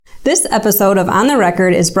This episode of On the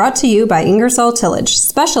Record is brought to you by Ingersoll Tillage,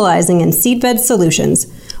 specializing in seedbed solutions.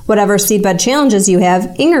 Whatever seedbed challenges you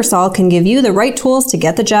have, Ingersoll can give you the right tools to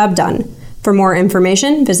get the job done. For more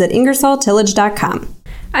information, visit ingersolltillage.com.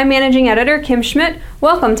 I'm Managing Editor Kim Schmidt.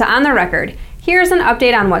 Welcome to On the Record. Here's an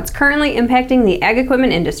update on what's currently impacting the ag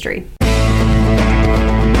equipment industry.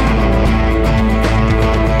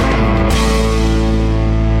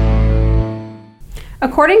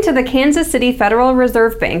 According to the Kansas City Federal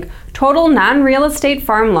Reserve Bank, total non-real estate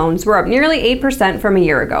farm loans were up nearly 8% from a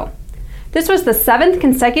year ago. This was the 7th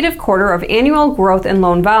consecutive quarter of annual growth in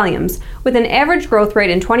loan volumes, with an average growth rate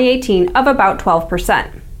in 2018 of about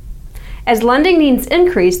 12%. As lending needs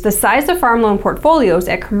increase, the size of farm loan portfolios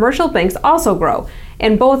at commercial banks also grow,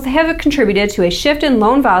 and both have contributed to a shift in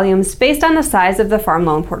loan volumes based on the size of the farm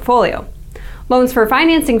loan portfolio. Loans for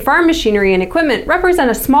financing farm machinery and equipment represent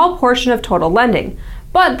a small portion of total lending,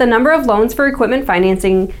 but the number of loans for equipment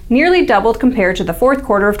financing nearly doubled compared to the fourth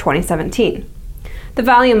quarter of 2017. The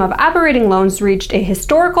volume of operating loans reached a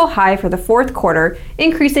historical high for the fourth quarter,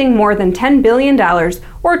 increasing more than $10 billion,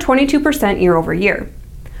 or 22% year over year.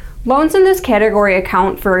 Loans in this category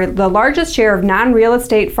account for the largest share of non-real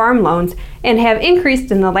estate farm loans and have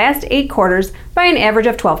increased in the last 8 quarters by an average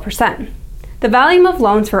of 12%. The volume of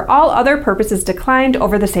loans for all other purposes declined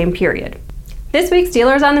over the same period. This week's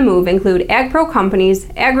dealers on the move include AgPro Companies,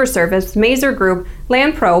 AgriService, Mazer Group,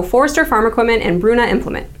 LandPro, Forster Farm Equipment, and Bruna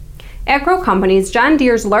Implement. AgPro Companies, John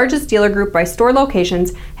Deere's largest dealer group by store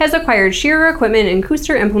locations, has acquired Shearer Equipment and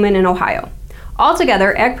Kuster Implement in Ohio.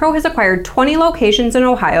 Altogether, AgPro has acquired 20 locations in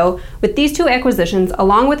Ohio with these 2 acquisitions,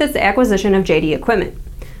 along with its acquisition of JD Equipment.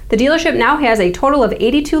 The dealership now has a total of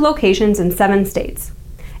 82 locations in 7 states.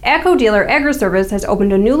 AGCO dealer AgriService has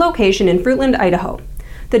opened a new location in Fruitland, Idaho.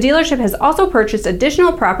 The dealership has also purchased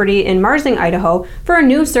additional property in Marzing, Idaho for a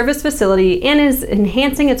new service facility and is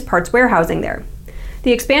enhancing its parts warehousing there.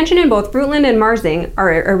 The expansion in both Fruitland and Marzing are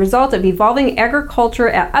a result of evolving agriculture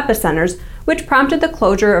at epicenters, which prompted the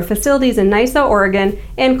closure of facilities in Nysa, Oregon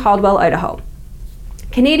and Caldwell, Idaho.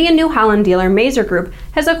 Canadian New Holland dealer Mazer Group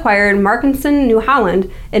has acquired Markinson New Holland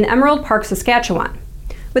in Emerald Park, Saskatchewan.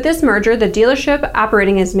 With this merger, the dealership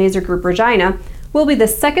operating as Mazer Group Regina will be the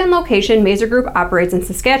 2nd location Mazer Group operates in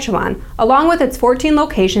Saskatchewan, along with its 14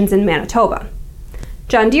 locations in Manitoba.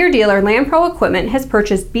 John Deere dealer LandPro Equipment has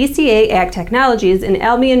purchased BCA Ag Technologies in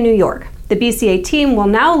Albion, New York. The BCA team will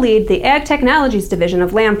now lead the Ag Technologies division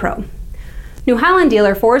of LandPro. New Holland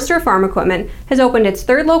dealer Forster Farm Equipment has opened its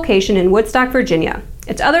 3rd location in Woodstock, Virginia.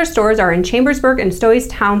 Its other stores are in Chambersburg and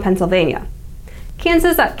Stoystown, Pennsylvania.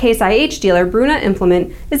 Kansas Case IH dealer Bruna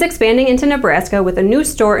Implement is expanding into Nebraska with a new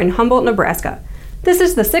store in Humboldt, Nebraska. This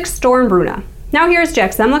is the 6th store in Bruna. Now here's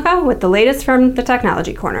Jack Zemlicka with the latest from the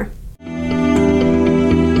Technology Corner.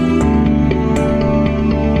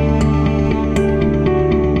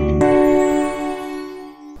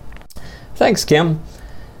 Thanks, Kim.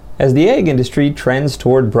 As the ag industry trends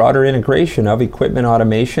toward broader integration of equipment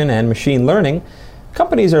automation and machine learning,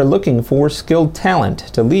 companies are looking for skilled talent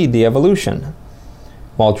to lead the evolution.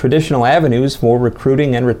 While traditional avenues for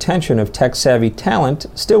recruiting and retention of tech-savvy talent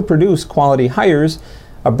still produce quality hires,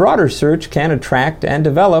 a broader search can attract and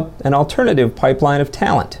develop an alternative pipeline of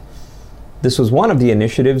talent. This was one of the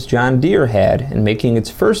initiatives John Deere had in making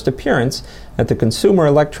its first appearance at the Consumer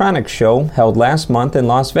Electronics Show held last month in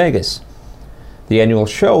Las Vegas. The annual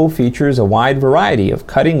show features a wide variety of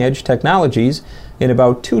cutting-edge technologies in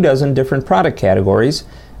about 24 different product categories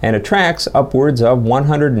and attracts upwards of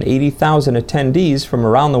 180,000 attendees from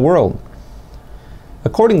around the world.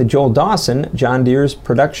 According to Joel Dawson, John Deere's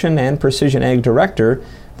Production and Precision Ag Director,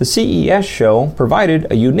 the CES show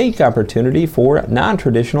provided a unique opportunity for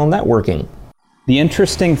non-traditional networking. The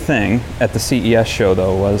interesting thing at the CES show,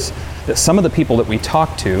 though, was that some of the people that we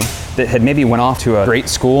talked to that had maybe went off to a great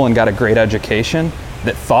school and got a great education,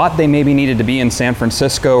 that thought they maybe needed to be in San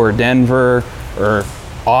Francisco or Denver or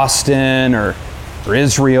Austin or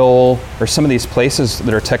Israel or some of these places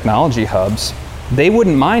that are technology hubs, they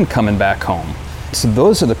wouldn't mind coming back home. So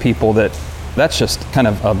those are the people that's just kind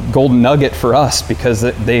of a golden nugget for us because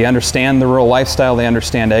they understand the rural lifestyle, they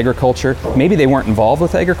understand agriculture. Maybe they weren't involved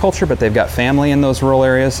with agriculture, but they've got family in those rural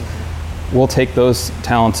areas. We'll take those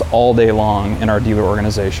talents all day long in our dealer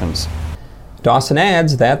organizations. Dawson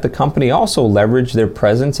adds that the company also leveraged their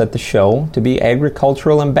presence at the show to be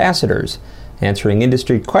agricultural ambassadors, answering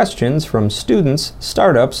industry questions from students,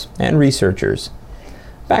 startups, and researchers.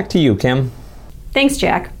 Back to you, Kim. Thanks,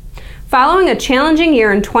 Jack. Following a challenging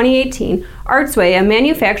year in 2018, Artsway, a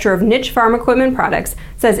manufacturer of niche farm equipment products,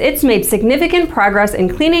 says it's made significant progress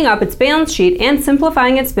in cleaning up its balance sheet and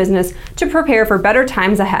simplifying its business to prepare for better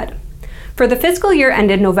times ahead. For the fiscal year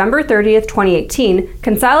ended November 30th, 2018,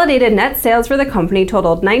 consolidated net sales for the company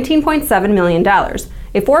totaled $19.7 million,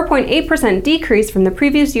 a 4.8% decrease from the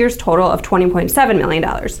previous year's total of $20.7 million.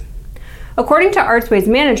 According to Archway's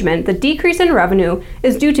management, the decrease in revenue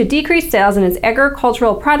is due to decreased sales in its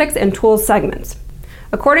agricultural products and tools segments.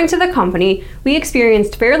 According to the company, we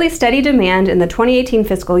experienced fairly steady demand in the 2018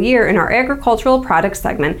 fiscal year in our agricultural products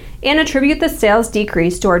segment and attribute the sales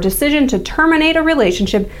decrease to our decision to terminate a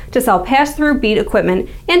relationship to sell pass-through beet equipment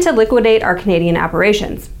and to liquidate our Canadian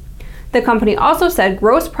operations. The company also said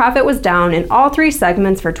gross profit was down in all three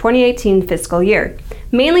segments for 2018 fiscal year,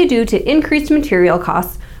 mainly due to increased material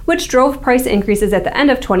costs, which drove price increases at the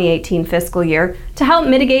end of 2018 fiscal year to help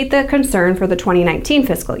mitigate the concern for the 2019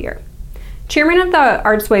 fiscal year. Chairman of the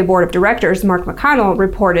Archway Board of Directors, Mark McConnell,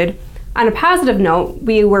 reported, "On a positive note,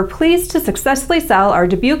 we were pleased to successfully sell our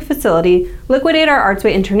Dubuque facility, liquidate our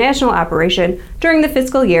Archway International operation during the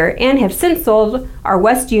fiscal year, and have since sold our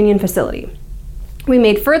West Union facility. We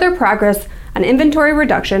made further progress on inventory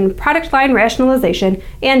reduction, product line rationalization,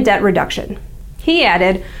 and debt reduction." He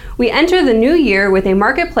added, "We enter the new year with a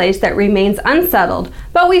marketplace that remains unsettled,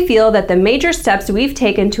 but we feel that the major steps we've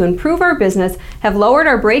taken to improve our business have lowered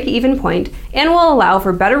our break-even point and will allow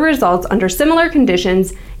for better results under similar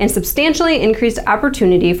conditions and substantially increased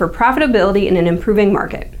opportunity for profitability in an improving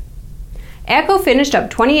market." AGCO finished up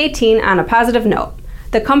 2018 on a positive note.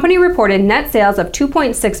 The company reported net sales of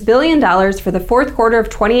 $2.6 billion for the fourth quarter of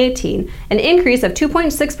 2018, an increase of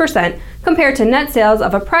 2.6% compared to net sales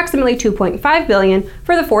of approximately $2.5 billion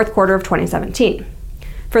for the fourth quarter of 2017.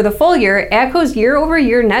 For the full year, AGCO's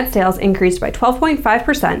year-over-year net sales increased by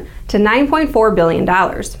 12.5% to $9.4 billion.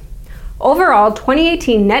 Overall,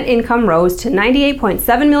 2018 net income rose to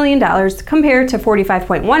 $98.7 million compared to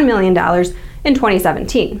 $45.1 million in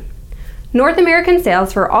 2017. North American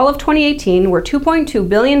sales for all of 2018 were $2.2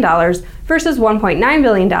 billion versus $1.9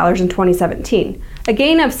 billion in 2017, a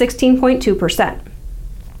gain of 16.2%.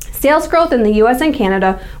 Sales growth in the U.S. and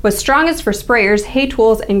Canada was strongest for sprayers, hay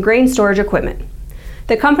tools, and grain storage equipment.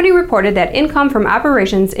 The company reported that income from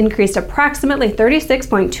operations increased approximately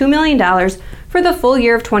 $36.2 million for the full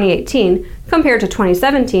year of 2018 compared to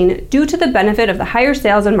 2017 due to the benefit of the higher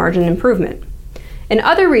sales and margin improvement. In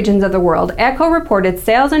other regions of the world, AGCO reported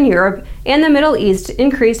sales in Europe and the Middle East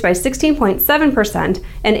increased by 16.7%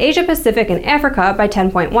 and Asia Pacific and Africa by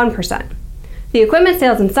 10.1%. The equipment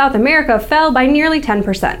sales in South America fell by nearly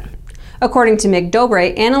 10%. According to Mig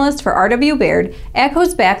Dobre, analyst for RW Baird,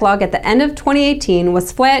 AGCO's backlog at the end of 2018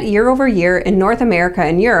 was flat year over year in North America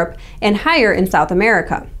and Europe and higher in South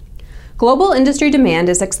America. Global industry demand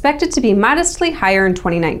is expected to be modestly higher in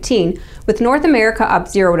 2019, with North America up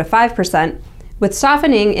 0 to 5%, with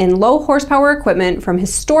softening in low horsepower equipment from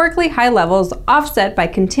historically high levels offset by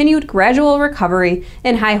continued gradual recovery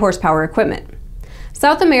in high horsepower equipment.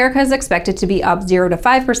 South America is expected to be up 0 to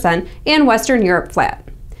 5% and Western Europe flat.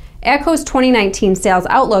 AGCO's 2019 sales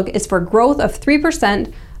outlook is for growth of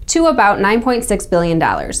 3% to about $9.6 billion.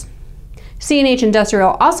 CNH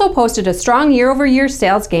Industrial also posted a strong year-over-year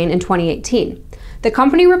sales gain in 2018. The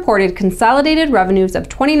company reported consolidated revenues of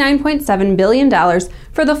 $29.7 billion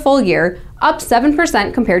for the full year, up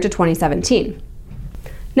 7% compared to 2017.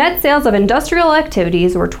 Net sales of industrial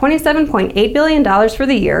activities were $27.8 billion for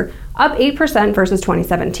the year, up 8% versus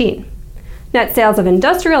 2017. Net sales of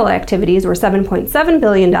industrial activities were $7.7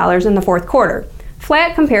 billion in the fourth quarter,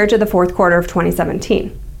 flat compared to the fourth quarter of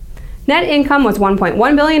 2017. Net income was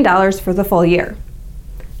 $1.1 billion for the full year.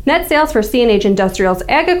 Net sales for CNH Industrial's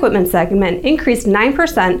Ag Equipment segment increased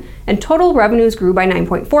 9% and total revenues grew by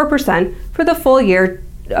 9.4% for the full year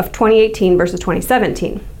of 2018 versus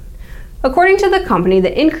 2017. According to the company,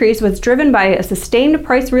 the increase was driven by a sustained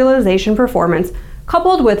price realization performance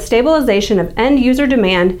coupled with stabilization of end-user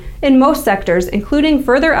demand in most sectors, including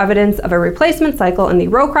further evidence of a replacement cycle in the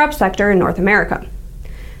row crop sector in North America.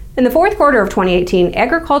 In the fourth quarter of 2018,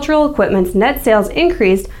 agricultural equipment's net sales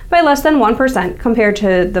increased by less than 1% compared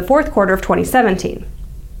to the fourth quarter of 2017.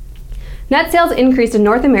 Net sales increased in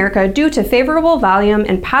North America due to favorable volume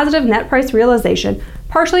and positive net price realization,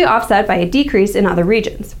 partially offset by a decrease in other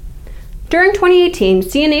regions. During 2018,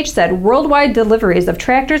 CNH said worldwide deliveries of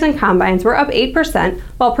tractors and combines were up 8%,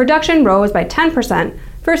 while production rose by 10%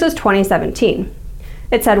 versus 2017.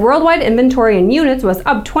 It said worldwide inventory in units was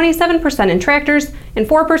up 27% in tractors and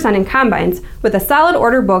 4% in combines, with a solid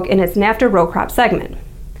order book in its NAFTA row crop segment.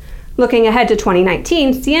 Looking ahead to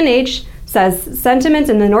 2019, CNH says sentiments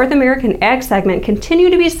in the North American ag segment continue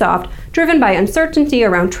to be soft, driven by uncertainty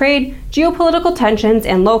around trade, geopolitical tensions,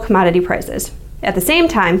 and low commodity prices. At the same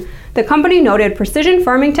time, the company noted precision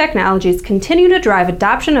farming technologies continue to drive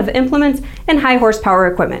adoption of implements and high horsepower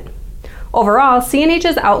equipment. Overall,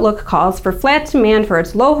 CNH's outlook calls for flat demand for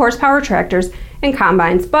its low horsepower tractors and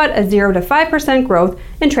combines, but a 0 to 5% growth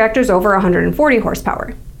in tractors over 140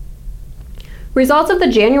 horsepower. Results of the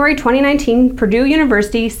January 2019 Purdue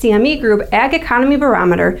University CME Group Ag Economy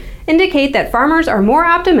Barometer indicate that farmers are more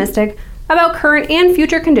optimistic about current and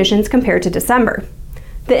future conditions compared to December.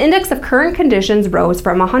 The index of current conditions rose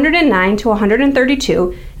from 109 to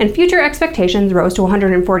 132, and future expectations rose to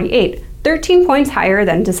 148, 13 points higher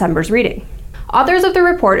than December's reading. Authors of the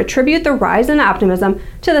report attribute the rise in optimism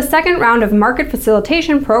to the second round of Market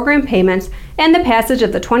Facilitation Program payments and the passage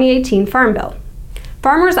of the 2018 Farm Bill.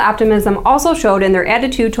 Farmers' optimism also showed in their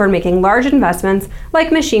attitude toward making large investments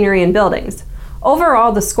like machinery and buildings.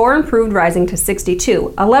 Overall, the score improved, rising to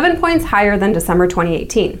 62, 11 points higher than December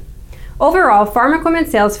 2018. Overall, farm equipment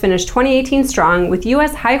sales finished 2018 strong, with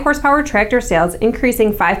U.S. high-horsepower tractor sales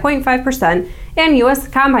increasing 5.5% and U.S.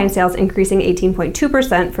 combine sales increasing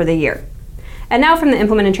 18.2% for the year. And now from the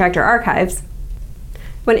Implement and Tractor Archives.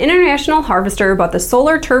 When International Harvester bought the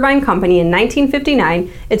Solar Turbine Company in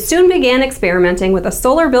 1959, it soon began experimenting with a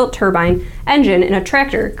solar-built turbine engine in a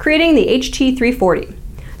tractor, creating the HT340.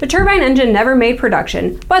 The turbine engine never made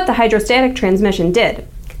production, but the hydrostatic transmission did.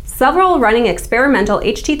 Several running experimental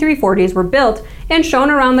HT340s were built and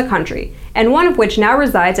shown around the country, and one of which now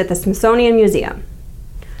resides at the Smithsonian Museum.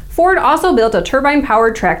 Ford also built a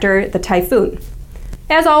turbine-powered tractor, the Typhoon.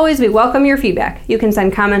 As always, we welcome your feedback. You can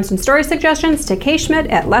send comments and story suggestions to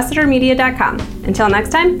kschmidt@lessitermedia.com. Until next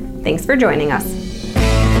time, thanks for joining us.